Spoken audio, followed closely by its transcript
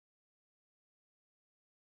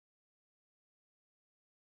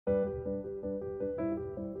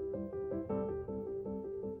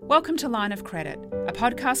Welcome to Line of Credit, a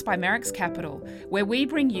podcast by Merricks Capital, where we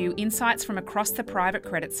bring you insights from across the private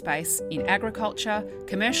credit space in agriculture,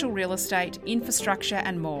 commercial real estate, infrastructure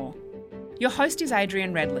and more. Your host is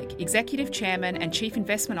Adrian Redlich, Executive Chairman and Chief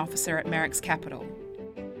Investment Officer at Merricks Capital.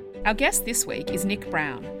 Our guest this week is Nick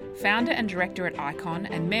Brown, Founder and Director at Icon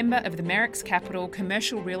and member of the Merricks Capital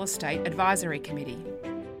Commercial Real Estate Advisory Committee.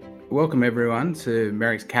 Welcome everyone to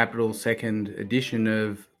Merricks Capital's second edition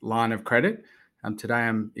of Line of Credit. Today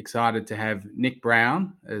I'm excited to have Nick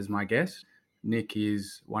Brown as my guest. Nick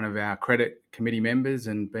is one of our credit committee members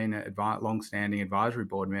and been a long-standing advisory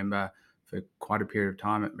board member for quite a period of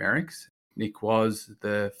time at Merricks. Nick was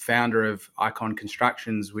the founder of Icon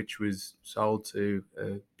Constructions, which was sold to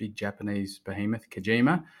a big Japanese behemoth,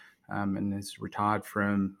 Kajima, and has retired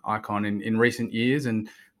from Icon in recent years. And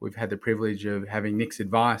we've had the privilege of having Nick's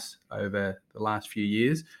advice over the last few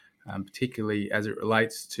years, particularly as it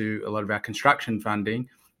relates to a lot of our construction funding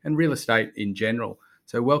and real estate in general.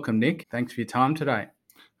 So welcome, Nick. Thanks for your time today.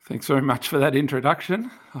 Thanks very much for that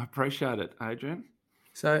introduction. I appreciate it, Adrian.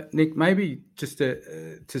 So, Nick, maybe just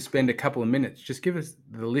to spend a couple of minutes, just give us,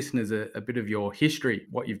 the listeners, a bit of your history,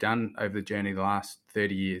 what you've done over the journey the last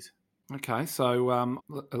 30 years. Okay, so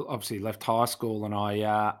obviously left high school and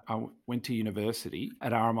I went to university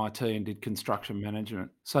at RMIT and did construction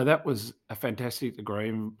management. So that was a fantastic degree,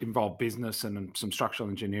 involved business and some structural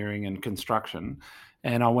engineering and construction.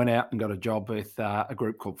 And I went out and got a job with a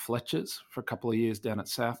group called Fletcher's for a couple of years down at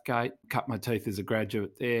Southgate. Cut my teeth as a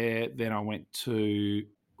graduate there. Then I went to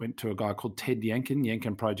a guy called Ted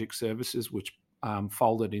Yankin Project Services, which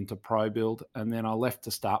folded into ProBuild. And then I left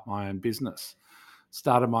to start my own business.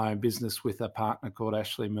 Started my own business with a partner called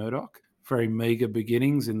Ashley Murdoch. Very meagre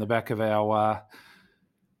beginnings in the back of our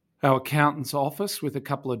accountant's office with a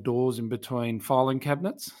couple of doors in between filing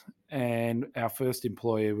cabinets. And our first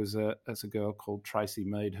employer was a girl called Tracy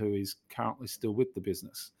Mead, who is currently still with the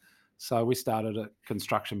business. So we started a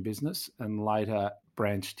construction business and later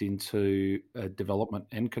branched into a development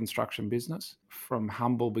and construction business. From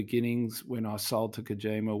humble beginnings, when I sold to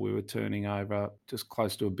Kajima, we were turning over just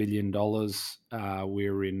close to $1 billion.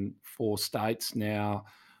 We're in 4 states now.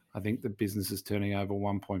 I think the business is turning over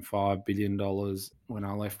 $1.5 billion. When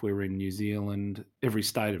I left, we were in New Zealand, every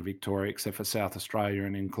state of Victoria except for South Australia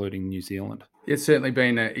and including New Zealand. It's certainly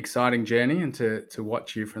been an exciting journey, and to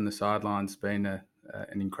watch you from the sidelines has been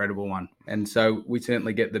an incredible one. And so we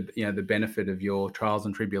certainly get the benefit of your trials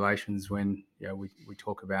and tribulations when we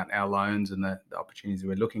talk about our loans and the opportunities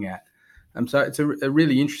we're looking at. So it's a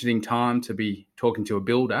really interesting time to be talking to a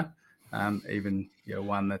builder, even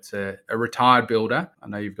one that's a retired builder. I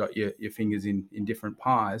know you've got your fingers in different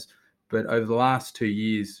pies, but over the last 2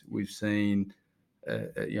 years we've seen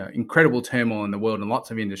incredible turmoil in the world, and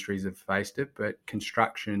lots of industries have faced it, but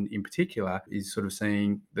construction in particular is sort of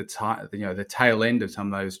seeing the tail end of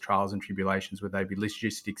some of those trials and tribulations, whether they be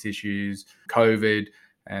logistics issues, COVID,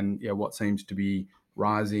 and what seems to be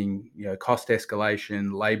rising cost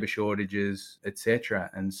escalation, labour shortages,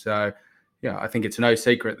 etc. And so I think it's no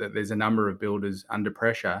secret that there's a number of builders under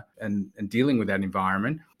pressure and dealing with that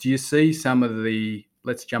environment. Do you see some of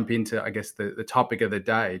let's jump into, I guess, the topic of the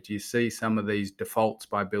day. Do you see some of these defaults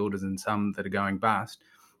by builders and some that are going bust?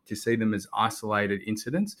 Do you see them as isolated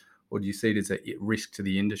incidents, or do you see it as a risk to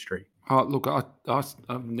the industry? Oh, look,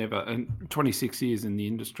 I've never, in 26 years in the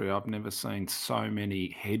industry, I've never seen so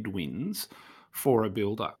many headwinds for a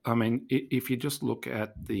builder. I mean, if you just look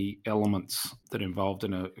at the elements that are involved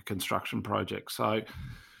in a construction project. So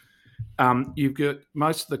you've got,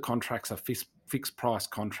 most of the contracts are fixed price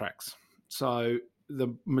contracts. So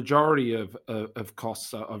the majority of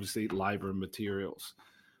costs are obviously labour and materials.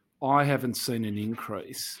 I haven't seen an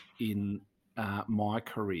increase in my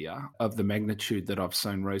career of the magnitude that I've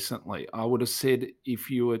seen recently. I would have said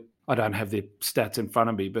I don't have the stats in front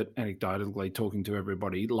of me, but anecdotally talking to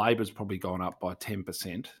everybody, labour's probably gone up by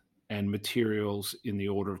 10% and materials in the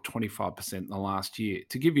order of 25% in the last year.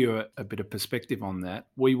 To give you a bit of perspective on that,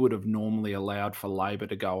 we would have normally allowed for labour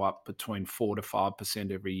to go up between 4 to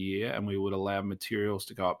 5% every year, and we would allow materials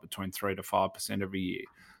to go up between 3 to 5% every year.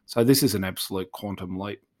 So this is an absolute quantum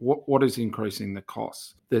leap. What is increasing the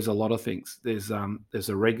costs? There's a lot of things. There's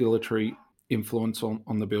a regulatory influence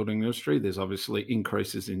on the building industry. There's obviously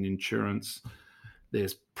increases in insurance.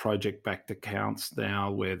 There's project-backed accounts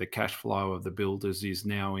now where the cash flow of the builders is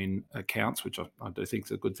now in accounts, which I do think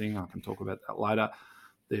is a good thing. I can talk about that later.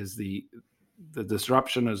 There's the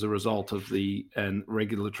disruption as a result of and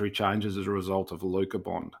regulatory changes as a result of the Luca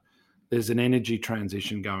bond. There's an energy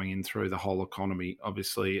transition going in through the whole economy,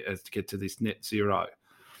 obviously, as to get to this net zero.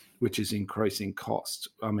 which is increasing costs.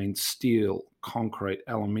 I mean, steel, concrete,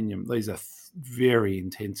 aluminium, these are very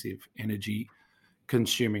intensive energy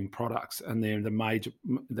consuming products, and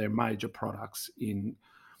they're major products in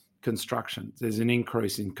construction. There's an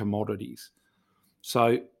increase in commodities.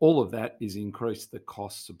 So all of that is increased the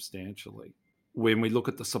cost substantially. When we look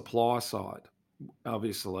at the supply side,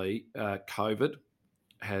 obviously COVID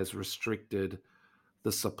has restricted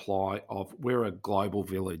the supply of, we're a global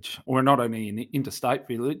village. We're not only an interstate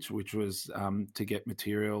village, which was to get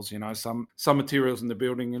materials, some materials in the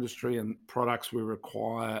building industry and products we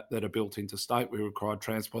require that are built interstate, we require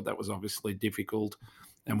transport. That was obviously difficult.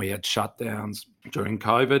 And we had shutdowns during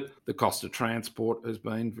COVID. The cost of transport has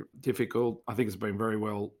been difficult. I think it's been very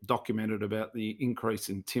well documented about the increase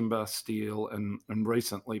in timber, steel, and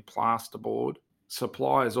recently plasterboard.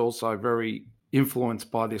 Supply is also very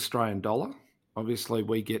influenced by the Australian dollar. Obviously,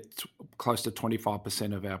 we get close to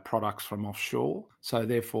 25% of our products from offshore. So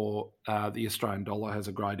therefore, the Australian dollar has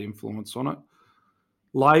a great influence on it.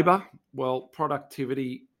 Labour, well,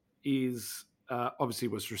 productivity is obviously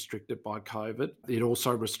was restricted by COVID. It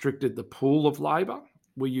also restricted the pool of labour.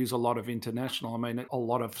 We use a lot of international. I mean, a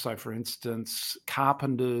lot of, so for instance,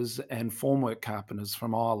 carpenters and formwork carpenters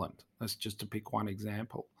from Ireland. That's just to pick one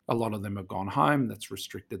example. A lot of them have gone home. That's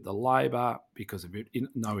restricted the labour because of it.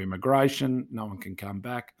 No immigration. No one can come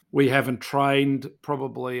back. We haven't trained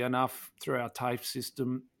probably enough through our TAFE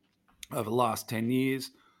system over the last 10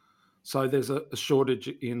 years. So there's a shortage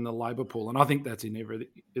in the labour pool. And I think that's in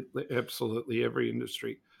absolutely every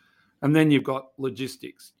industry. And then you've got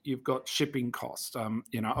logistics. You've got shipping costs,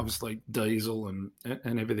 obviously diesel and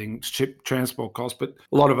everything, transport costs. But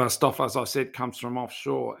a lot of our stuff, as I said, comes from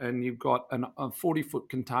offshore. And you've got a 40-foot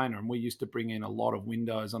container. And we used to bring in a lot of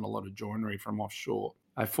windows and a lot of joinery from offshore.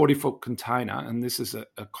 A 40-foot container, and this is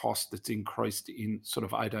a cost that's increased in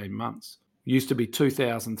sort of 18 months. It used to be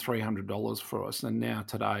 $2,300 for us, and now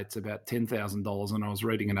today it's about $10,000. And I was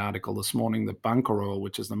reading an article this morning that bunker oil,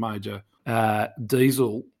 which is the major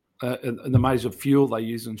diesel, the major fuel they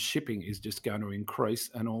use in shipping, is just going to increase,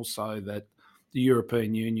 and also that the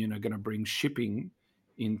European Union are going to bring shipping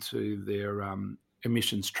into their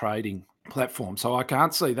emissions trading platform. So I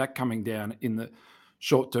can't see that coming down in the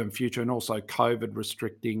short-term future, and also COVID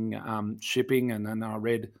restricting shipping. And then I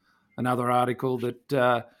read another article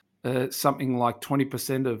that something like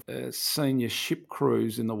 20% of senior ship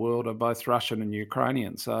crews in the world are both Russian and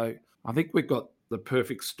Ukrainian. So I think we've got the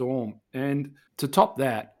perfect storm. And to top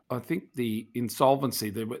that, I think the insolvency,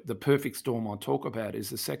 the perfect storm I talk about, is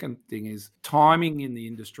the second thing is timing in the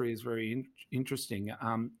industry is very interesting.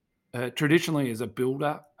 Traditionally, as a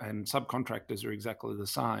builder, and subcontractors are exactly the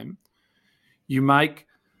same, you make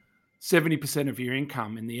 70% of your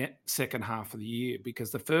income in the second half of the year,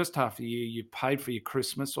 because the first half of the year you paid for your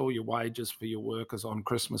Christmas, all your wages for your workers on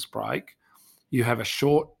Christmas break. You have a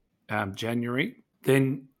short January.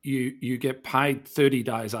 Then you get paid 30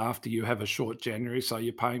 days after you have a short January. So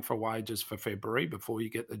you're paying for wages for February before you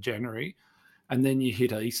get the January. And then you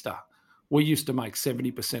hit Easter. We used to make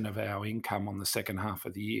 70% of our income on the second half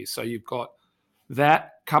of the year. So you've got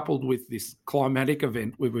that coupled with this climatic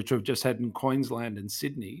event, which we've just had in Queensland and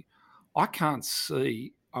Sydney. I can't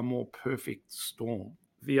see a more perfect storm.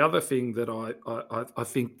 The other thing that I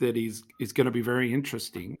think that is going to be very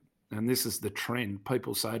interesting, and this is the trend,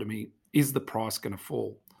 people say to me, is the price going to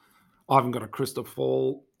fall? I haven't got a crystal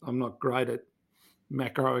ball. I'm not great at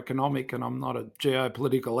macroeconomic, and I'm not a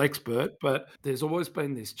geopolitical expert, but there's always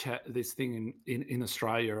been this thing in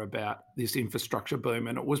Australia about this infrastructure boom,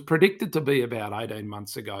 and it was predicted to be about 18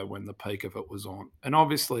 months ago when the peak of it was on. And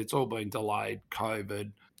obviously it's all been delayed,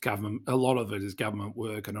 COVID, government, a lot of it is government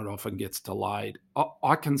work, and it often gets delayed.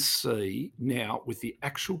 I can see now with the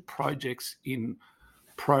actual projects in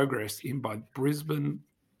progress in both Brisbane,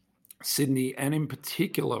 Sydney, and in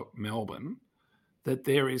particular Melbourne, that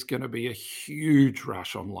there is going to be a huge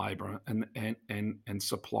rush on labour and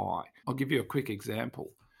supply. I'll give you a quick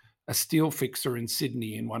example. A steel fixer in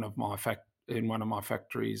Sydney in one of my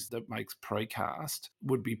factories that makes precast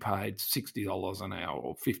would be paid $60 an hour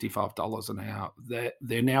or $55 an hour.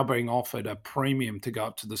 They're now being offered a premium to go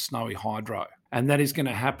up to the Snowy Hydro. And that is going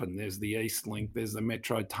to happen. There's the East Link, there's the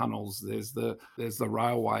metro tunnels, there's the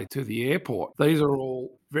railway to the airport. These are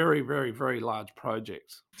all very, very, very large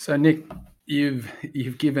projects. So Nick,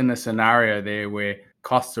 you've given a scenario there where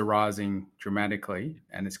costs are rising dramatically,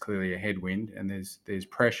 and it's clearly a headwind, and there's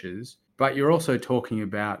pressures. But you're also talking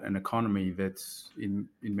about an economy that's in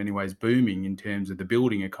many ways booming in terms of the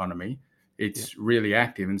building economy. It's really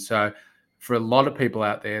active. And so for a lot of people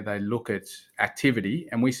out there, they look at activity,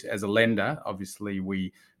 and we, as a lender, obviously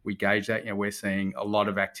we we gauge that. We're seeing a lot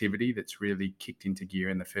of activity that's really kicked into gear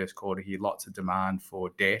in the first quarter here. Lots of demand for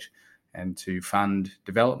debt and to fund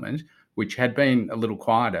development, which had been a little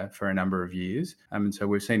quieter for a number of years. And so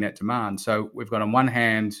we've seen that demand. So we've got on one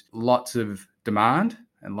hand, lots of demand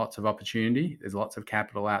and lots of opportunity. There's lots of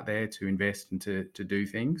capital out there to invest and to do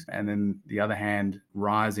things. And then the other hand,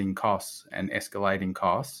 rising costs and escalating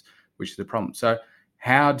costs, which is the problem. So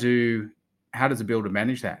how does a builder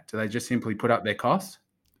manage that? Do they just simply put up their costs?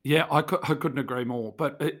 Yeah, I couldn't agree more.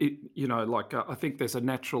 But, I think there's a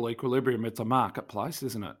natural equilibrium. It's a marketplace,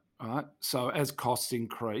 isn't it? Right. So as costs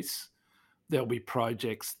increase, there'll be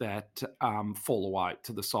projects that fall away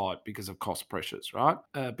to the side because of cost pressures, right?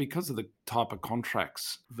 Because of the type of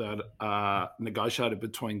contracts that are negotiated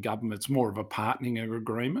between governments, more of a partnering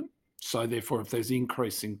agreement. So therefore, if there's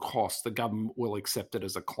increase in cost, the government will accept it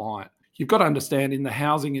as a client. You've got to understand in the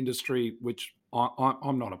housing industry, which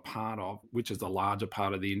I'm not a part of, which is the larger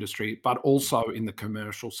part of the industry, but also in the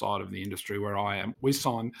commercial side of the industry where I am, we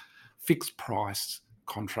sign fixed price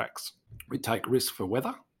contracts. We take risk for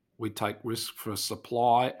weather. We take risk for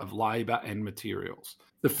supply of labour and materials.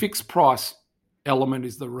 The fixed price element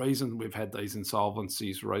is the reason we've had these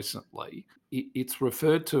insolvencies recently. It's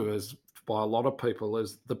referred to as by a lot of people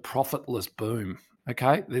as the profitless boom.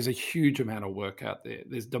 Okay, there's a huge amount of work out there.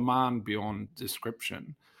 There's demand beyond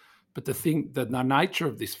description. But the nature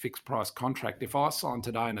of this fixed price contract, if I sign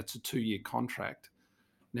today and it's a 2-year contract,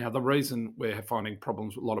 now the reason we're finding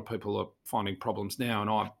problems, a lot of people are finding problems now, and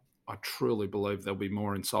I truly believe there'll be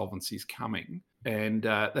more insolvencies coming. And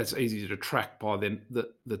that's easy to track by then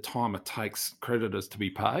the time it takes creditors to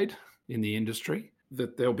be paid in the industry,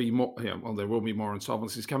 that there'll be more, there will be more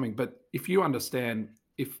insolvencies coming. But if you understand,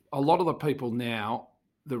 if a lot of the people now,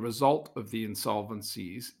 the result of the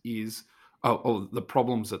insolvencies is, or the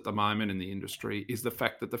problems at the moment in the industry is the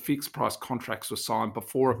fact that the fixed price contracts were signed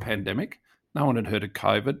before a pandemic. No one had heard of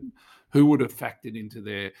COVID. Who would have factored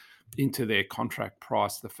into their contract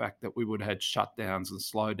price the fact that we would have had shutdowns and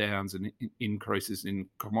slowdowns and increases in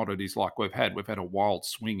commodities like we've had? We've had a wild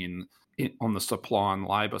swing on the supply and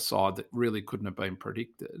labour side that really couldn't have been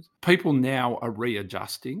predicted. People now are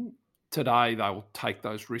readjusting. Today, they will take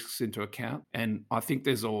those risks into account. And I think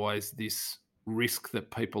there's always this risk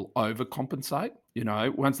that people overcompensate.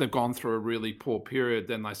 Once they've gone through a really poor period,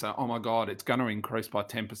 then they say, oh my God, it's going to increase by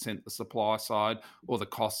 10% the supply side or the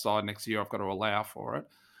cost side next year. I've got to allow for it.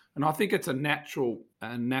 And I think it's a natural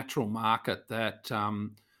market that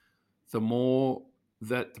the more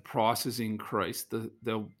that the prices increase,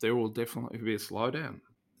 there will definitely be a slowdown.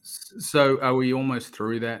 So are we almost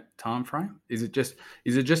through that time frame? Is it just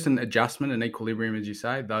an adjustment, an equilibrium, as you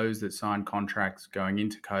say? Those that signed contracts going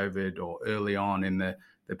into COVID or early on in the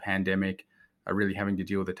pandemic are really having to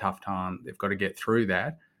deal with a tough time. They've got to get through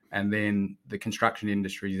that. And then the construction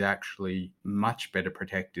industry is actually much better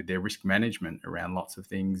protected. Their risk management around lots of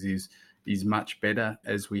things is much better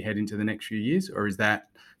as we head into the next few years? Or do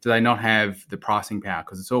they not have the pricing power?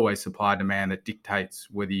 Because it's always supply demand that dictates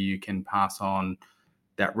whether you can pass on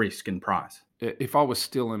that risk and price. If I was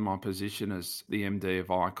still in my position as the MD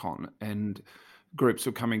of Icon and groups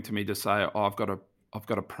were coming to me to say, oh, I've got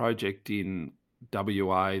a project in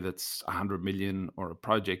WA that's 100 million or a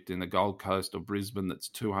project in the Gold Coast or Brisbane that's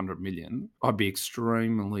 200 million, I'd be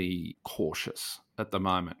extremely cautious at the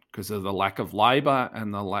moment because of the lack of labour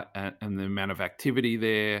and the amount of activity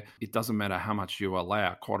there. It doesn't matter how much you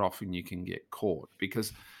allow. Quite often you can get caught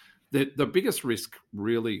because the biggest risk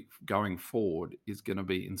really going forward is going to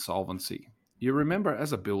be insolvency. You remember,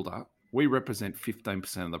 as a builder, we represent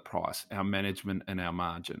 15% of the price, our management and our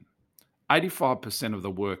margin. 85% of the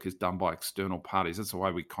work is done by external parties. That's the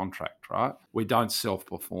way we contract, right? We don't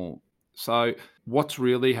self-perform. So what's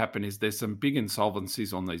really happened is there's some big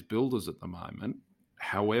insolvencies on these builders at the moment.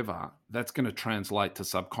 However, that's going to translate to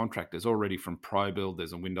subcontractors. Already from ProBuild,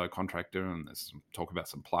 there's a window contractor, and there's some talk about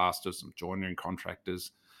some plasters, some joinery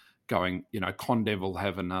contractors going, Condev will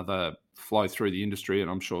have another flow through the industry, and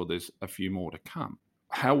I'm sure there's a few more to come.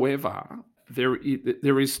 However, there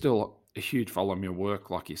is still a huge volume of work,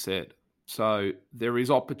 like you said. So there is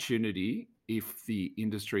opportunity if the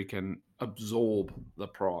industry can absorb the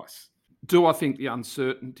price. Do I think the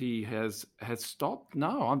uncertainty has stopped?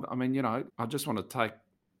 No. I just want to take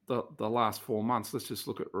the last 4 months. Let's just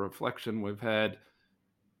look at a reflection. We've had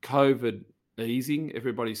COVID easing.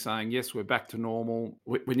 Everybody's saying, yes, we're back to normal.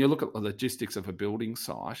 When you look at the logistics of a building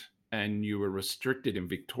site and you were restricted in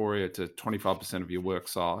Victoria to 25% of your work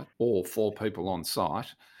site or 4 people on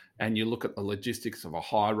site, and you look at the logistics of a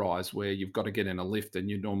high rise where you've got to get in a lift and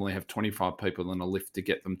you normally have 25 people in a lift to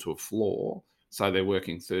get them to a floor. So they're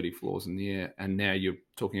working 30 floors in the air. And now you're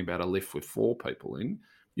talking about a lift with 4 people in.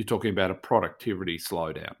 you're talking about a productivity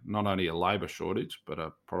slowdown, not only a labour shortage, but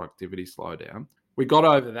a productivity slowdown. We got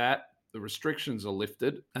over that. The restrictions are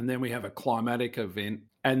lifted, and then we have a climatic event,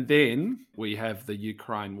 and then we have the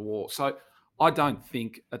Ukraine war. So I don't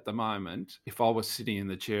think at the moment, if I was sitting in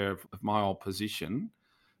the chair of my old position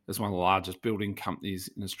as one of the largest building companies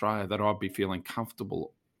in Australia, that I'd be feeling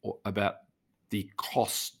comfortable about the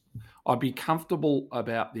cost. I'd be comfortable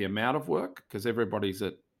about the amount of work because everybody's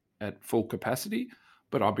at full capacity,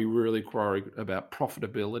 but I'd be really worried about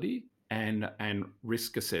profitability and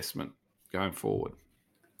risk assessment going forward.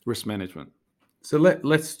 Risk management. So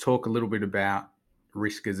let's talk a little bit about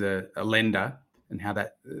risk as a lender and how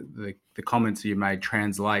that the comments that you made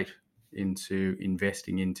translate into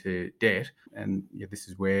investing into debt. And this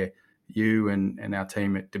is where you and our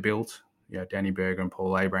team at DeBuilt, Danny Berger and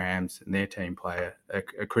Paul Abrahams and their team play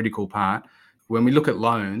a critical part. When we look at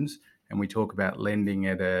loans and we talk about lending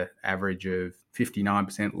at an average of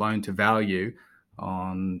 59% loan to value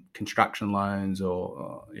on construction loans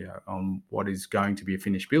or on what is going to be a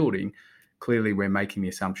finished building, clearly we're making the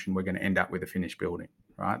assumption we're going to end up with a finished building,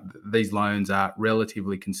 right? These loans are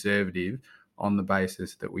relatively conservative on the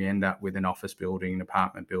basis that we end up with an office building, an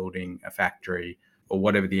apartment building, a factory, or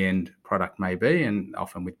whatever the end product may be, and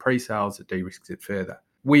often with pre-sales it de-risks it further.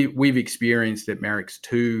 We've experienced at Merricks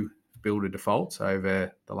 2 builder defaults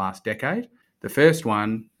over the last decade. The first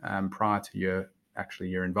one, prior to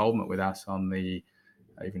your involvement with us on the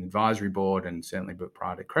even advisory board and certainly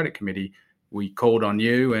prior to credit committee, we called on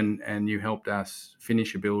you and you helped us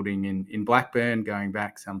finish a building in Blackburn going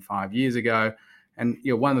back some 5 years ago. And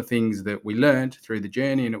one of the things that we learned through the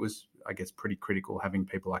journey, and it was, I guess, pretty critical having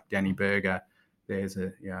people like Danny Berger, there's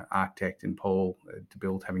a architect, and Paul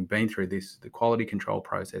DeBuilt, having been through this, the quality control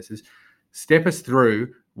processes, step us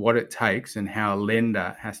through what it takes and how a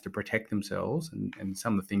lender has to protect themselves and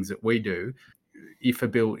some of the things that we do if a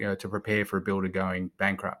build, to prepare for a builder going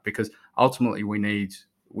bankrupt. Because ultimately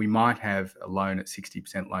we might have a loan at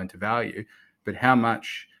 60% loan to value, but how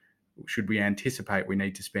much should we anticipate we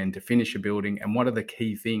need to spend to finish a building? And what are the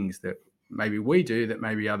key things that maybe we do that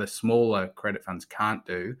maybe other smaller credit funds can't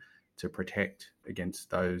do to protect against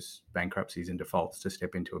those bankruptcies and defaults to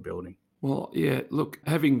step into a building? Well, yeah, look,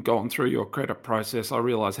 having gone through your credit process, I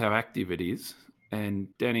realise how active it is. And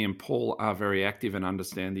Danny and Paul are very active and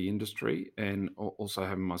understand the industry, and also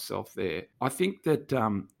having myself there. I think that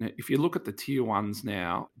if you look at the tier ones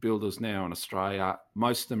now, builders now in Australia,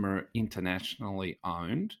 most of them are internationally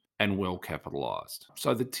owned and well capitalised.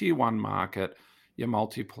 So the tier one market, your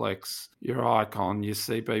Multiplex, your Icon, your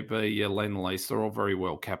CBB, your Lendlease, they're all very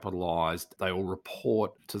well capitalised. They all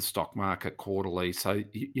report to the stock market quarterly. So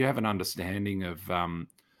you have an understanding of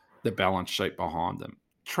the balance sheet behind them.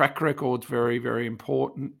 Track record's very, very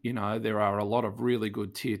important. There are a lot of really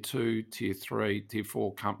good tier 2, tier 3, tier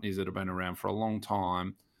 4 companies that have been around for a long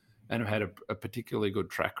time and have had a particularly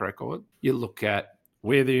good track record. You look at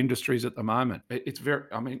where the industry is at the moment.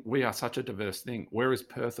 We are such a diverse thing. Where is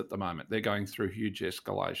Perth at the moment? They're going through huge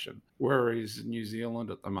escalation. Where is New Zealand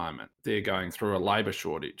at the moment? They're going through a labour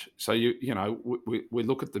shortage. So, we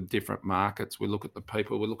look at the different markets, we look at the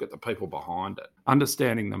people, we look at the people behind it.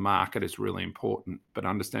 Understanding the market is really important, but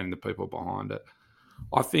understanding the people behind it.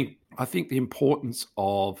 I think the importance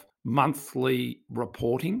of monthly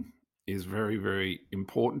reporting is very, very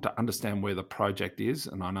important to understand where the project is.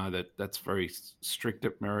 And I know that that's very strict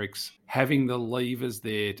at Merricks. Having the levers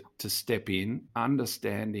there to step in,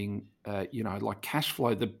 understanding, like cash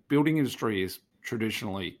flow. The building industry is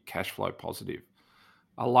traditionally cash flow positive.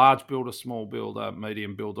 A large builder, small builder,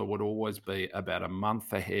 medium builder would always be about a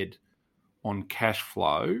month ahead on cash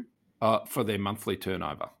flow for their monthly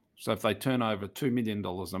turnover. So if they turn over $2 million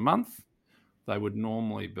a month, they would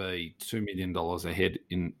normally be $2 million ahead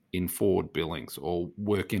in forward billings or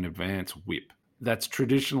work in advance WIP. That's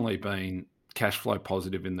traditionally been cash flow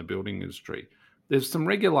positive in the building industry. There's some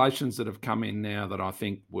regulations that have come in now that I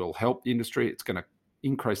think will help the industry. It's going to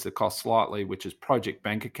increase the cost slightly, which is project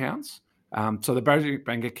bank accounts. So the project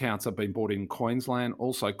bank accounts have been bought in Queensland.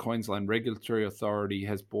 Also, Queensland Regulatory Authority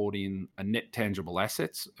has bought in a net tangible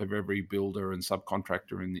assets of every builder and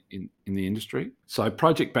subcontractor in the industry. So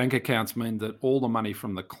project bank accounts mean that all the money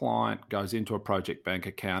from the client goes into a project bank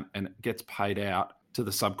account and it gets paid out to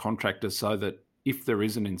the subcontractors, so that if there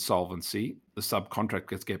is an insolvency, the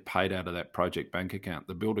subcontractors get paid out of that project bank account.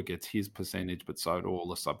 The builder gets his percentage, but so do all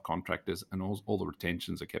the subcontractors, and all the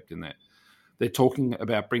retentions are kept in there. They're talking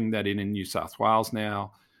about bringing that in New South Wales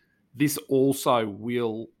now. This also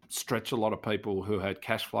will stretch a lot of people who had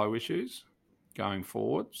cash flow issues going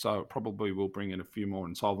forward. So it probably will bring in a few more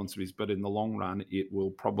insolvencies, but in the long run, it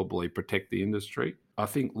will probably protect the industry. I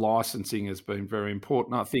think licensing has been very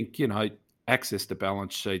important. I think, access to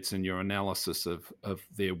balance sheets and your analysis of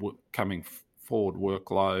their coming forward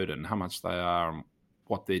workload and how much they are and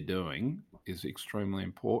what they're doing is extremely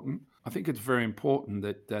important. I think it's very important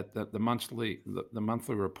that the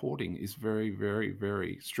monthly reporting is very, very,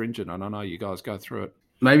 very stringent. And I know you guys go through it.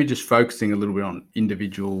 Maybe just focusing a little bit on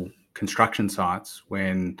individual construction sites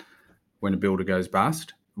when a builder goes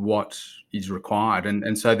bust, what is required.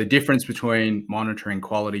 And so the difference between monitoring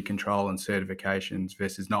quality control and certifications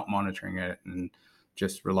versus not monitoring it and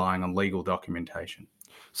just relying on legal documentation.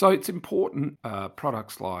 So it's important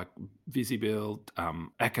products like VisiBuild,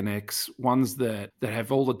 Aconex, ones that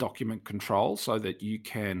have all the document control so that you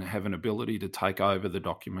can have an ability to take over the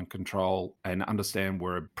document control and understand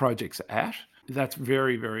where a project's at. That's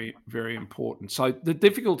very, very, very important. So the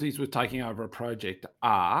difficulties with taking over a project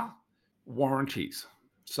are warranties.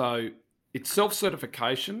 So it's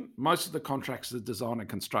self-certification. Most of the contracts are design and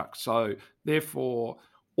construct. So therefore,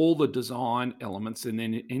 all the design elements and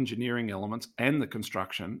then engineering elements and the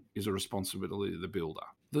construction is a responsibility of the builder.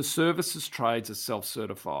 The services trades are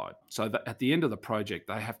self-certified. So that at the end of the project,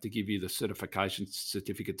 they have to give you the certification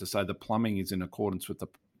certificate to say the plumbing is in accordance with the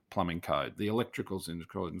plumbing code, the electrical's in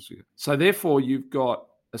accordance with it. So therefore, you've got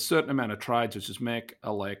a certain amount of trades, which is mech,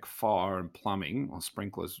 elec, fire and plumbing, or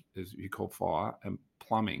sprinklers as you call fire and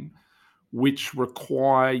plumbing, which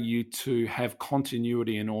require you to have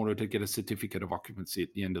continuity in order to get a certificate of occupancy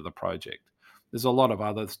at the end of the project. There's a lot of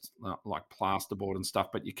others like plasterboard and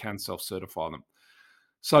stuff, but you can self-certify them.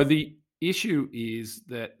 So the issue is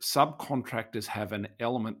that subcontractors have an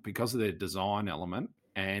element because of their design element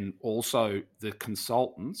and also the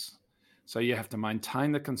consultants. So you have to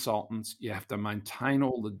maintain the consultants, you have to maintain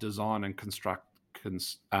all the design and construct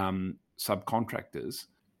subcontractors.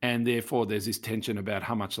 And therefore, there's this tension about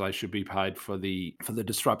how much they should be paid for the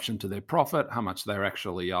disruption to their profit, how much they're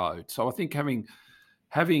actually owed. So I think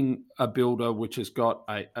having a builder which has got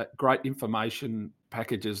a great information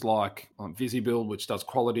packages like VisiBuild, which does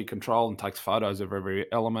quality control and takes photos of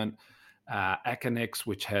every element, Aconex,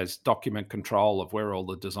 which has document control of where all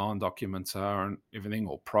the design documents are and everything,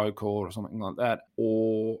 or Procore or something like that,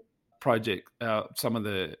 or project, some of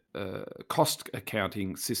the cost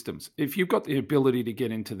accounting systems. If you've got the ability to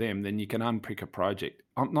get into them, then you can unpick a project.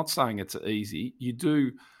 I'm not saying it's easy. You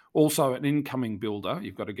do also an incoming builder.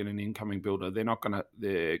 You've got to get an incoming builder.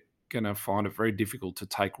 They're going to find it very difficult to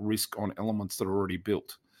take risk on elements that are already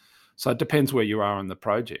built. So it depends where you are in the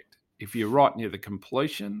project. If you're right near the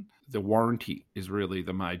completion, the warranty is really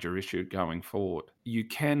the major issue going forward. You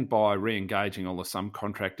can, by re-engaging all the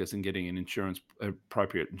subcontractors and getting an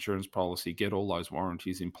appropriate insurance policy, get all those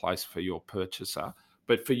warranties in place for your purchaser.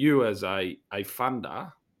 But for you as a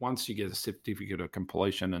funder, once you get a certificate of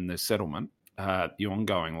completion and there's settlement, the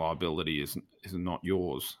ongoing liability is not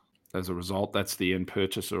yours. As a result, that's the end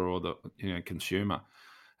purchaser or the consumer.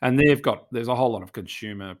 And there's a whole lot of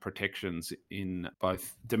consumer protections in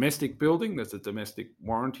both domestic building. There's the Domestic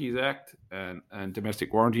Warranties Act and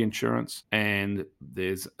domestic warranty insurance, and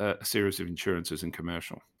there's a series of insurances in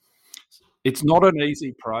commercial. It's not an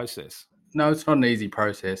easy process. No, it's not an easy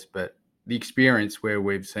process, but the experience where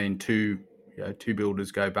we've seen two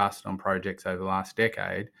builders go bust on projects over the last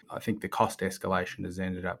decade, I think the cost escalation has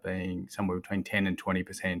ended up being somewhere between 10 and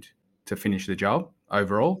 20% to finish the job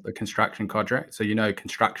overall, the construction contract. So,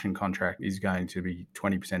 construction contract is going to be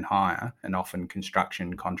 20% higher, and often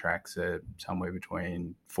construction contracts are somewhere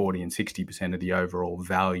between 40 and 60% of the overall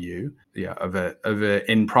value of a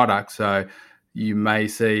end product. So you may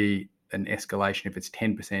see an escalation. If it's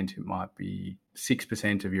 10%, it might be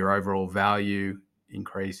 6% of your overall value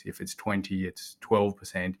increase. If it's 20, it's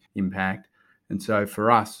 12% impact. And so for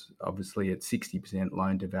us, obviously at 60%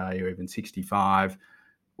 loan to value, even 65,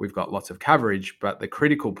 we've got lots of coverage. But the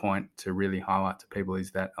critical point to really highlight to people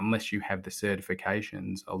is that unless you have the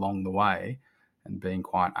certifications along the way, and being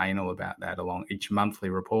quite anal about that along each monthly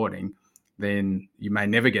reporting, then you may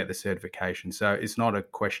never get the certification. So it's not a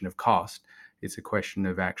question of cost. It's a question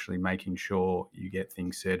of actually making sure you get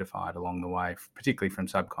things certified along the way, particularly from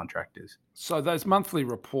subcontractors. So those monthly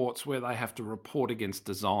reports where they have to report against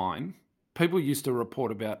design, people used to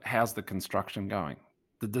report about how's the construction going.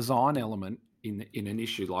 The design element in an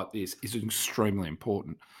issue like this is extremely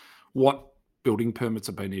important. What building permits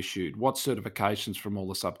have been issued, what certifications from all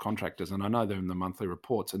the subcontractors, and I know they're in the monthly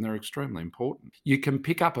reports, and they're extremely important. You can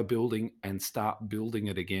pick up a building and start building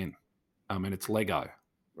it again. I mean, it's Lego,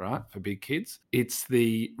 right, for big kids. It's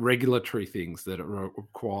the regulatory things that are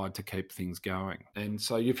required to keep things going. And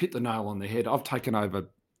so you've hit the nail on the head. I've taken over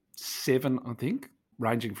 7, I think,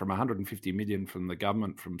 ranging from 150 million from the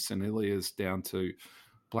government, from St Heliers down to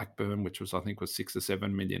Blackburn, which was, I think, was $6 or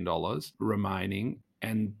 $7 million remaining.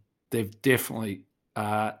 And they've definitely,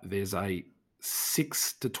 there's a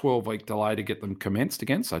 6 to 12 week delay to get them commenced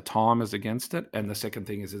again. So time is against it. And the second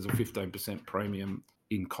thing is there's a 15% premium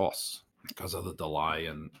in costs because of the delay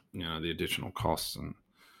and, the additional costs and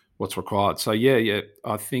what's required. So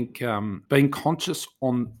I think being conscious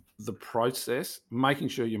on the process, making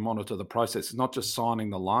sure you monitor the process. It's not just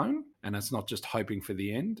signing the loan and it's not just hoping for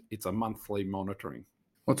the end. It's a monthly monitoring.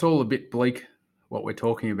 Well, it's all a bit bleak, what we're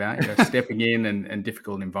talking about, stepping in and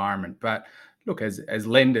difficult environment. But look, as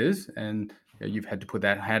lenders, and you've had to put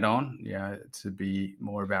that hat on, to be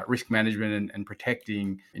more about risk management and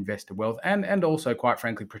protecting investor wealth and also, quite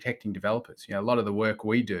frankly, protecting developers. A lot of the work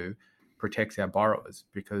we do protects our borrowers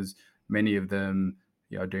because many of them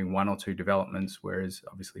are doing one or two developments, whereas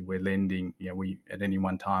obviously we're lending, we at any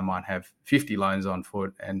one time might have 50 loans on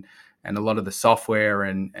foot, and a lot of the software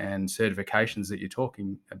and certifications that you're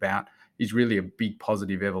talking about is really a big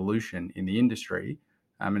positive evolution in the industry.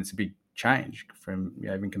 And it's a big change from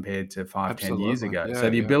even compared to 5-10 years ago. Yeah, so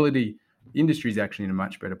the industry is actually in a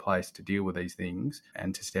much better place to deal with these things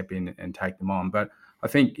and to step in and take them on. But I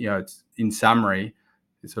think, it's in summary,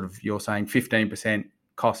 it's sort of, you're saying 15%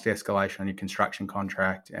 cost escalation on your construction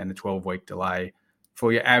contract and a 12-week delay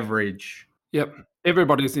for your average. Yep.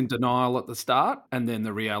 Everybody's in denial at the start, and then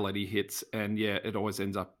the reality hits, and it always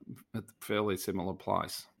ends up at a fairly similar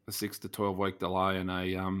place: a 6 to 12-week delay and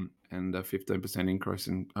a 15% increase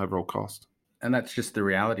in overall cost. And that's just the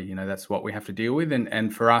reality. That's what we have to deal with.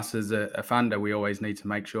 And for us as a funder, we always need to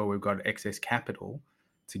make sure we've got excess capital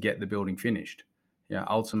to get the building finished.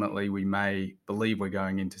 Ultimately, we may believe we're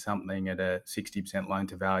going into something at a 60% loan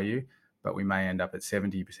to value, but we may end up at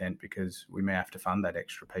 70% because we may have to fund that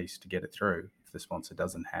extra piece to get it through if the sponsor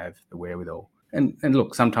doesn't have the wherewithal. And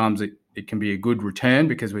look, sometimes it can be a good return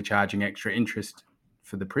because we're charging extra interest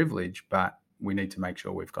for the privilege, but we need to make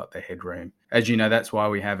sure we've got the headroom. As you know, that's why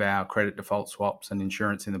we have our credit default swaps and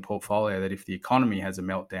insurance in the portfolio, that if the economy has a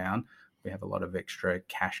meltdown, we have a lot of extra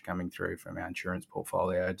cash coming through from our insurance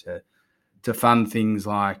portfolio to fund things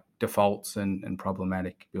like defaults and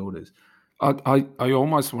problematic builders. I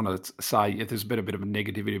almost want to say there's been a bit of a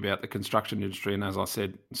negativity about the construction industry. And as I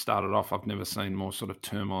said, started off, I've never seen more sort of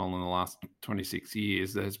turmoil in the last 26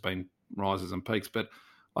 years. There's been rises and peaks. But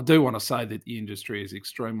I do want to say that the industry is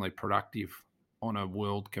extremely productive on a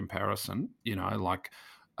world comparison, like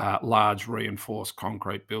large reinforced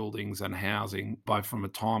concrete buildings and housing, both from a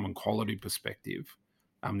time and quality perspective.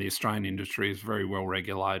 The Australian industry is very well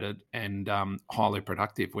regulated and highly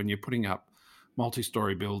productive. When you're putting up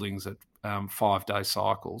multi-storey buildings at 5-day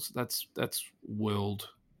cycles, that's world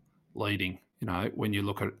leading, when you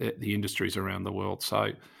look at the industries around the world. So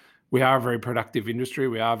we are a very productive industry.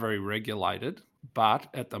 We are very regulated. But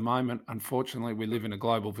at the moment, unfortunately, we live in a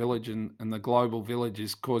global village and the global village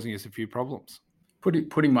is causing us a few problems.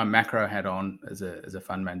 Putting my macro hat on as a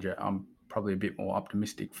fund manager, I'm probably a bit more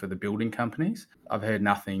optimistic for the building companies. I've heard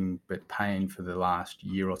nothing but pain for the last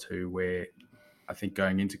year or two, where I think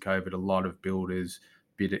going into COVID, a lot of builders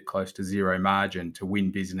bid at close to zero margin to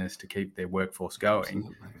win business, to keep their workforce going.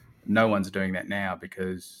 Absolutely. No one's doing that now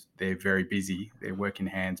because they're very busy, their work in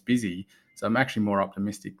hand's busy. So I'm actually more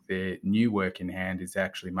optimistic their new work in hand is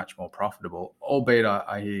actually much more profitable, albeit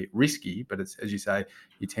I hear risky, but it's, as you say,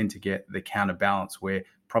 you tend to get the counterbalance where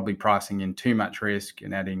probably pricing in too much risk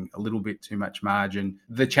and adding a little bit too much margin.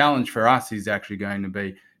 The challenge for us is actually going to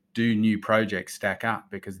be, do new projects stack up?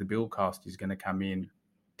 Because the build cost is going to come in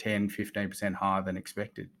 10, 15% higher than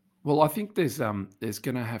expected. Well, I think there's going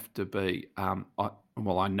to have to be,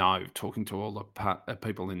 I know, talking to all the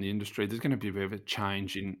people in the industry, there's going to be a bit of a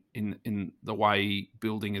change in the way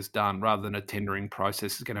building is done. Rather than a tendering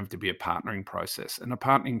process, it's going to have to be a partnering process. And a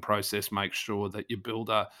partnering process makes sure that your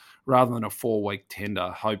builder, rather than a 4-week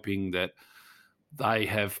tender, hoping that they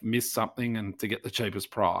have missed something and to get the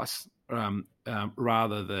cheapest price,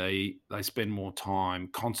 rather they spend more time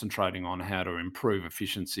concentrating on how to improve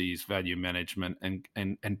efficiencies, value management,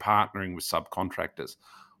 and partnering with subcontractors.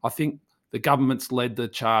 I think the government's led the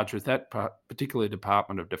charge with that, particularly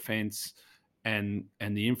Department of Defence and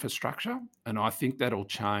the infrastructure. And I think that'll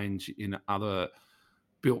change in other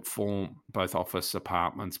built form, both office,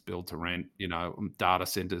 apartments, build to rent, data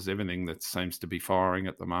centres, everything that seems to be firing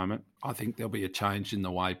at the moment. I think there'll be a change in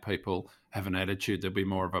the way people have an attitude. There'll be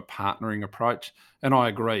more of a partnering approach. And I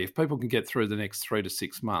agree, if people can get through the next 3 to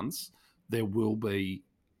 6 months, there will be,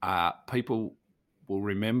 people will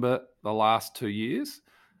remember the last 2 years,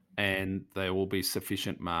 and there will be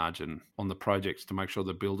sufficient margin on the projects to make sure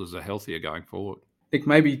the builders are healthier going forward. Nick,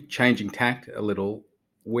 maybe changing tact a little,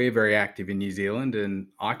 we're very active in New Zealand, and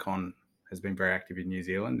Icon has been very active in New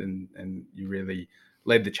Zealand, and you really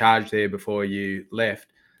led the charge there before you left.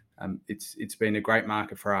 It's been a great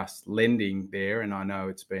market for us lending there, and I know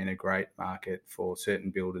it's been a great market for certain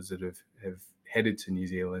builders that have headed to New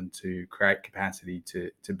Zealand to create capacity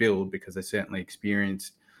to build, because they certainly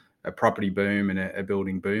experienced a property boom and a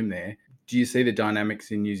building boom there. Do you see the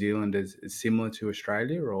dynamics in New Zealand as similar to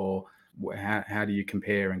Australia, or how do you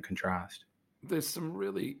compare and contrast? There's some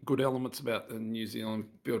really good elements about the New Zealand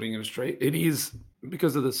building industry. It is,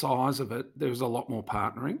 because of the size of it, there's a lot more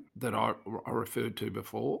partnering that I referred to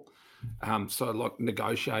before. So like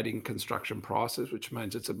negotiating construction prices, which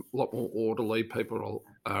means it's a lot more orderly. People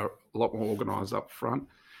are a lot more organised up front.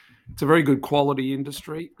 It's a very good quality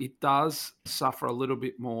industry. It does suffer a little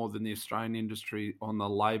bit more than the Australian industry on the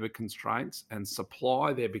labour constraints, and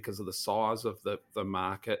supply there, because of the size of the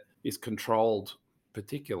market, is controlled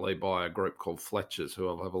particularly by a group called Fletchers, who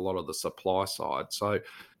will have a lot of the supply side. So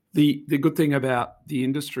the good thing about the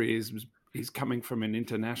industry is coming from an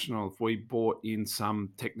international. If we bought in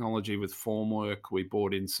some technology with formwork, we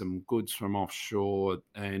bought in some goods from offshore,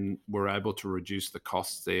 and we're able to reduce the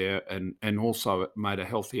costs there, and also it made a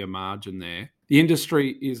healthier margin there. The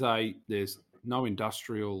industry there's no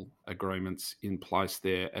industrial agreements in place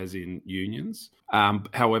there as in unions.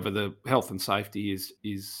 However, the health and safety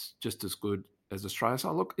is just as good as Australia.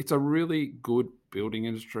 So look, it's a really good building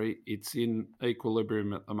industry. It's in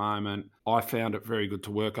equilibrium at the moment. I found it very good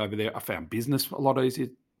to work over there. I found business a lot easier,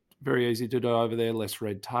 very easy to do over there, less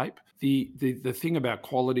red tape. The thing about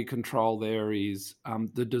quality control there is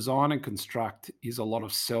the design and construct is a lot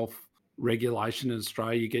of self-regulation in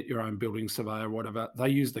Australia. You get your own building surveyor, whatever. They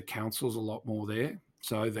use the councils a lot more there.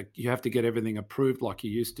 So that you have to get everything approved like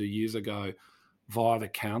you used to years ago via the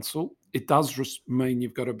council. It does mean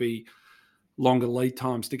you've got to be longer lead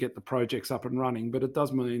times to get the projects up and running, but it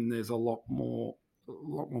does mean there's a lot more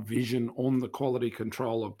vision on the quality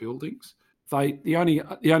control of buildings. The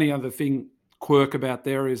only other quirk about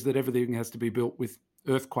there is that everything has to be built with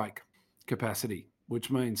earthquake capacity,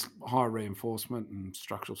 which means high reinforcement and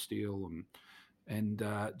structural steel and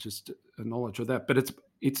just a knowledge of that. But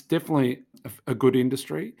it's definitely a good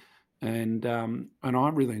industry, and I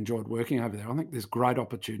really enjoyed working over there. I think there's great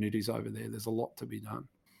opportunities over there. There's a lot to be done.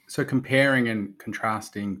 So comparing and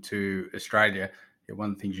contrasting to Australia, one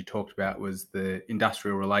of the things you talked about was the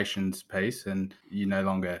industrial relations piece, and you no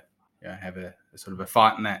longer have a sort of a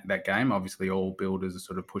fight in that game. Obviously, all builders are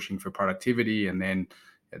sort of pushing for productivity, and then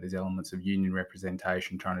there's elements of union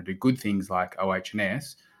representation trying to do good things like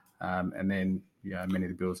OH&S, and then many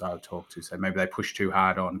of the builders I've talked to say maybe they push too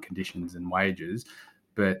hard on conditions and wages.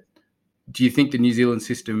 But do you think the New Zealand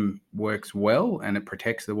system works well and it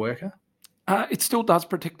protects the worker? It still does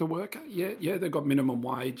protect the worker. Yeah, they've got minimum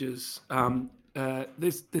wages.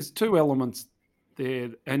 There's two elements there,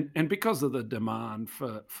 and because of the demand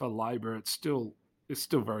for labour, it's still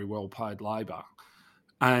very well paid labour,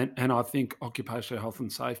 and I think occupational health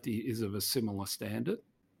and safety is of a similar standard.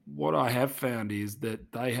 What I have found is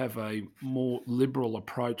that they have a more liberal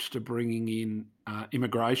approach to bringing in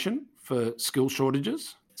immigration for skill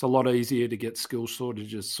shortages. It's a lot easier to get skill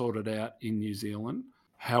shortages sorted out in New Zealand.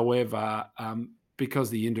 However,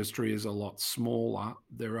 because the industry is a lot smaller,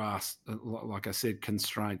 there are, like I said,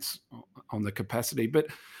 constraints on the capacity. But,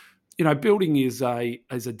 building is a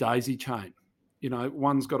daisy chain.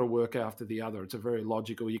 One's got to work after the other. It's a very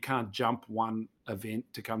logical. You can't jump one event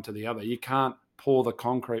to come to the other. You can't pour the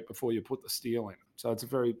concrete before you put the steel in. So it's a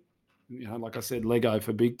very, like I said, Lego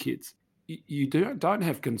for big kids. You don't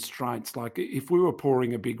have constraints. Like if we were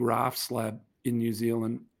pouring a big raft slab in New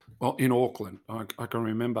Zealand, well, in Auckland, I can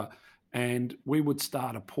remember, and we would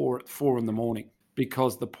start a pour at 4 a.m.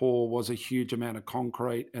 because the pour was a huge amount of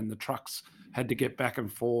concrete and the trucks had to get back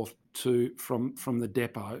and forth from the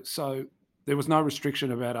depot. So there was no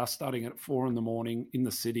restriction about us starting at 4 a.m. in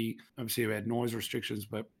the city. Obviously, we had noise restrictions,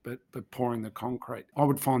 but pouring the concrete. I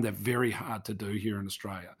would find that very hard to do here in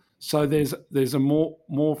Australia. So there's a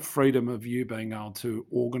more freedom of you being able to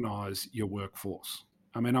organise your workforce.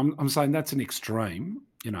 I mean, I'm saying that's an extreme.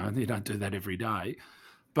 You don't do that every day,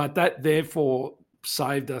 but that therefore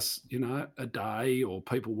saved us, a day, or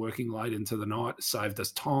people working late into the night, saved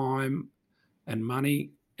us time and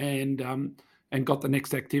money, and got the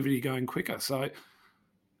next activity going quicker. So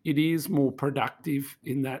it is more productive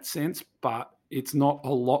in that sense, but it's not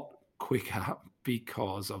a lot quicker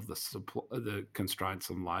because of the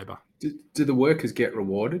constraints on labour. Do the workers get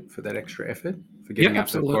rewarded for that extra effort, for getting up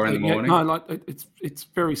at 4 a.m? No, it's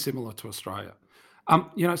very similar to Australia.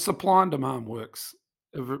 Supply and demand works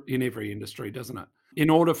in every industry, doesn't it? In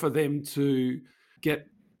order for them to get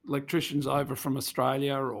electricians over from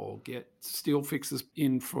Australia or get steel fixers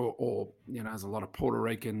in there's a lot of Puerto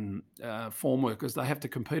Rican form workers. They have to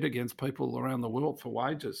compete against people around the world for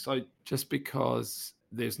wages. So just because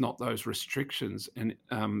there's not those restrictions and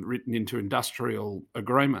written into industrial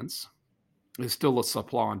agreements, there's still a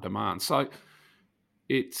supply and demand. So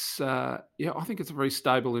it's, I think it's a very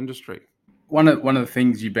stable industry. One of the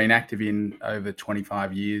things you've been active in over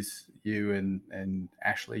 25 years, you and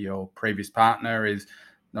Ashley, your previous partner, is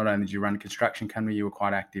not only did you run a construction company, you were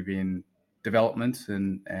quite active in developments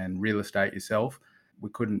and real estate yourself. We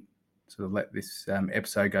couldn't sort of let this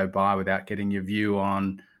episode go by without getting your view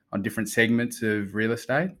on different segments of real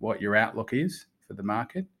estate, what your outlook is for the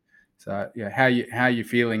market. So how you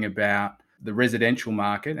feeling about the residential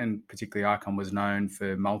market, and particularly Icon was known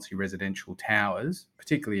for multi-residential towers,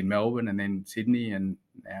 particularly in Melbourne and then Sydney and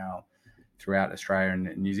now throughout Australia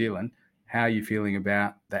and New Zealand. How are you feeling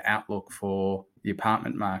about the outlook for the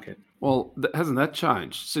apartment market? Well, hasn't that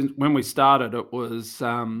changed? Since when we started, it was,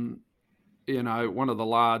 one of the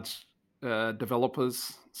large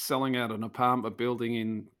developers selling out an apartment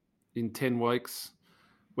building in 10 weeks.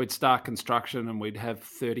 We'd start construction and we'd have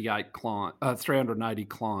 380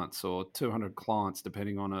 clients or 200 clients,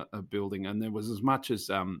 depending on a building. And there was as much as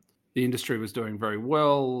the industry was doing very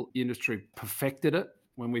well. The industry perfected it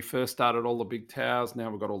when we first started all the big towers. Now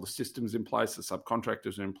we've got all the systems in place, the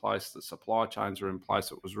subcontractors are in place, the supply chains are in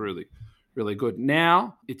place. It was really, really good.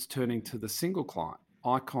 Now it's turning to the single client.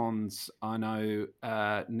 Icons, I know,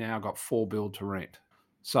 now got 4 build to rent.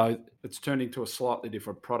 So it's turning to a slightly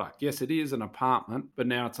different product. Yes, it is an apartment, but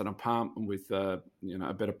now it's an apartment with a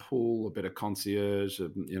better pool, a better concierge,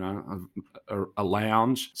 a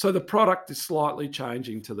lounge. So the product is slightly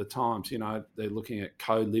changing to the times. They're looking at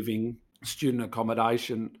co-living, student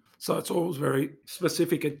accommodation. So it's always very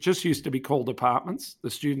specific. It just used to be called apartments.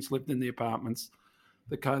 The students lived in the apartments.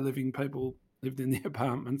 The co-living people lived in the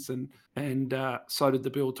apartments, and so did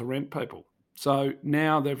the build to rent people. So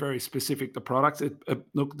now they're very specific to products.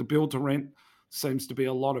 Look, the build to rent seems to be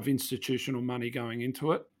a lot of institutional money going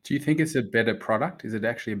into it. Do you think it's a better product? Is it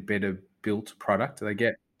actually a better built product? Do they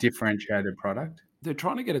get differentiated product? They're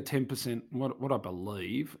trying to get a 10%, what I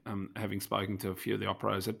believe, having spoken to a few of the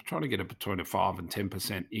operators, they're trying to get between a 5 and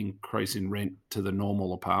 10% increase in rent to the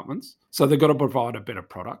normal apartments. So they've got to provide a better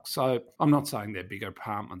product. So I'm not saying they're bigger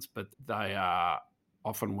apartments, but they are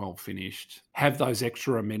often well finished, have those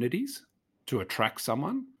extra amenities to attract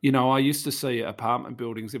someone. I used to see apartment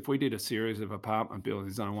buildings. If we did a series of apartment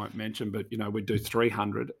buildings, and I won't mention, but we'd do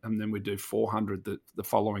 300 and then we'd do 400 the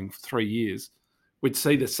following 3 years. We'd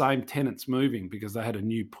see the same tenants moving because they had a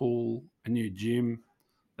new pool, a new gym,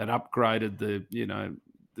 that upgraded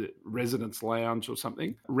the residence lounge or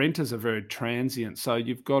something. Renters are very transient, so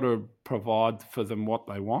you've got to provide for them what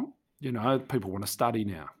they want. People want to study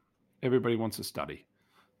now. Everybody wants to study.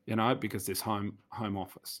 Because there's home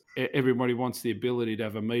office. Everybody wants the ability to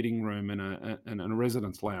have a meeting room and a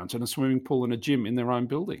residence lounge and a swimming pool and a gym in their own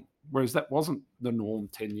building, whereas that wasn't the norm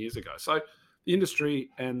 10 years ago. So the industry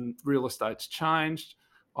and real estate's changed.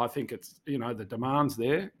 I think it's, the demand's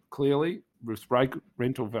there, clearly, with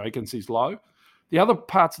rental vacancies low. The other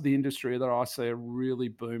parts of the industry that I see are really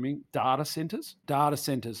booming, data centres. Data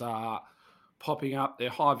centres are popping up.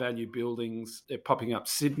 They're high-value buildings. They're popping up.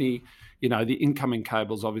 Sydney, the incoming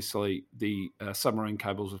cables, obviously, the submarine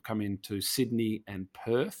cables have come into Sydney and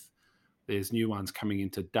Perth. There's new ones coming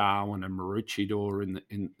into Darwin and Maroochydore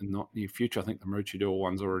in the not near future. I think the Maroochydore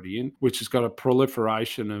one's already in, which has got a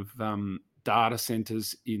proliferation of data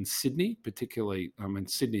centres in Sydney, particularly.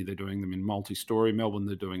 Sydney, they're doing them in multi-storey. Melbourne,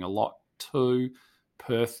 they're doing a lot too.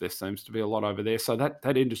 Perth, there seems to be a lot over there. So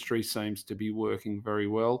that industry seems to be working very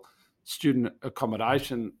well. Student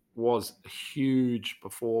accommodation was huge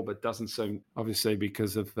before, but doesn't seem, obviously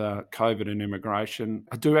because of COVID and immigration.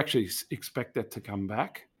 I do actually expect that to come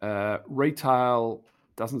back. Retail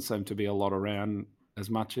doesn't seem to be a lot around as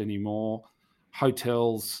much anymore.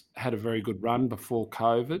 Hotels had a very good run before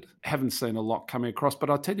COVID. Haven't seen a lot coming across, but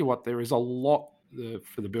I'll tell you what, there is a lot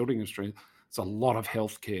for the building industry. It's a lot of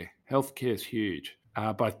healthcare. Healthcare is huge,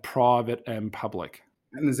 both private and public.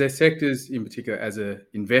 And is there sectors in particular as an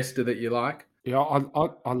investor that you like? Yeah,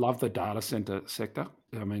 I love the data center sector.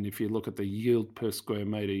 If you look at the yield per square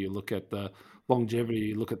meter, you look at the longevity,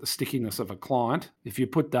 you look at the stickiness of a client. If you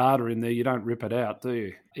put data in there, you don't rip it out, do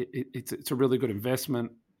you? It's a really good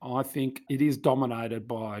investment. I think it is dominated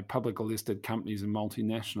by publicly listed companies and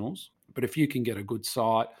multinationals. But if you can get a good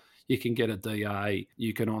site, you can get a DA,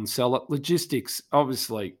 you can on-sell it. Logistics,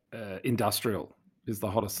 obviously, industrial is the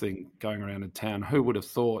hottest thing going around in town. Who would have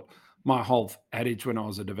thought My whole adage when I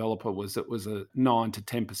was a developer was it was a 9 to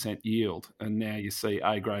 10% yield. And now you see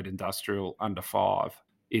A-grade industrial under 5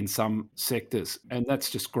 in some sectors. And that's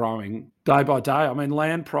just growing day by day. I mean,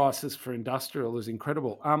 land prices for industrial is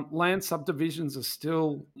incredible. Land subdivisions are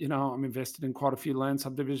still, I'm invested in quite a few land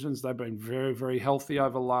subdivisions. They've been very, very healthy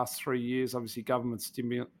over the last 3 years. Obviously, government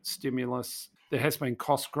stimulus. There has been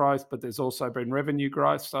cost growth, but there's also been revenue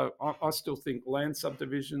growth. So I still think land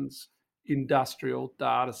subdivisions, industrial,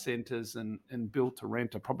 data centres and build to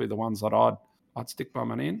rent are probably the ones that I'd stick my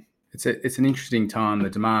money in. It's an interesting time. The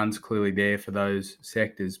demand's clearly there for those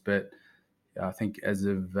sectors, but I think as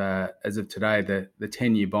of today, the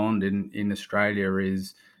 10-year bond in Australia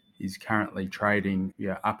is currently trading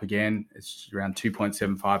up again. It's around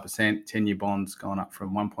 2.75%. 10-year bond's gone up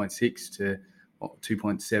from 1.6 to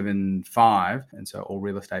 2.75, and so all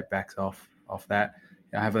real estate backs off that.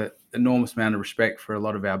 I have an enormous amount of respect for a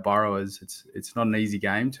lot of our borrowers. It's not an easy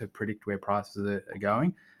game to predict where prices are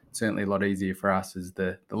going. Certainly a lot easier for us as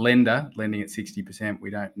the lender, lending at 60%. We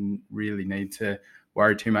don't really need to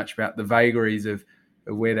worry too much about the vagaries of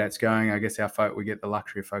where that's going. I guess we get the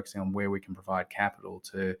luxury of focusing on where we can provide capital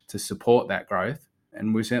to support that growth.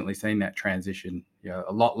 And we've certainly seen that transition.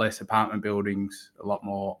 A lot less apartment buildings, a lot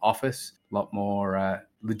more office, a lot more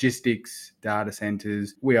logistics, data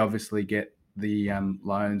centres. We obviously get the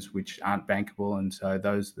loans which aren't bankable, and so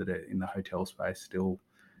those that are in the hotel space still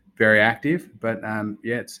very active, but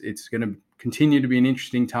it's going to continue to be an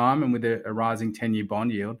interesting time, and with a rising 10-year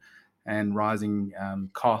bond yield and rising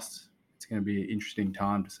costs, it's going to be an interesting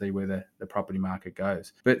time to see where the property market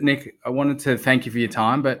goes. But Nick, I wanted to thank you for your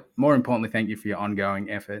time, but more importantly, thank you for your ongoing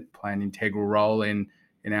effort, playing an integral role in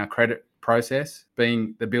our credit process,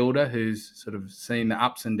 being the builder who's sort of seen the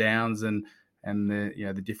ups and downs and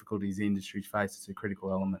the difficulties the industry faces. A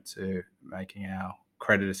critical element to making our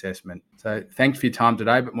credit assessment. So thanks for your time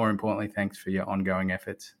today, but more importantly, thanks for your ongoing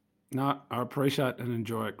efforts. No, I appreciate and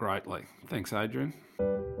enjoy it greatly. Thanks, Adrian.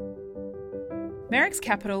 Merricks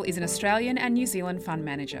Capital is an Australian and New Zealand fund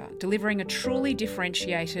manager delivering a truly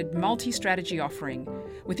differentiated multi-strategy offering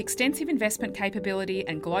with extensive investment capability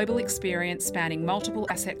and global experience spanning multiple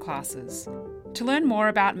asset classes. To learn more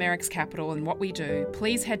about Merricks Capital and what we do,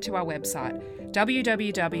 please head to our website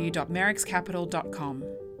www.merrickscapital.com.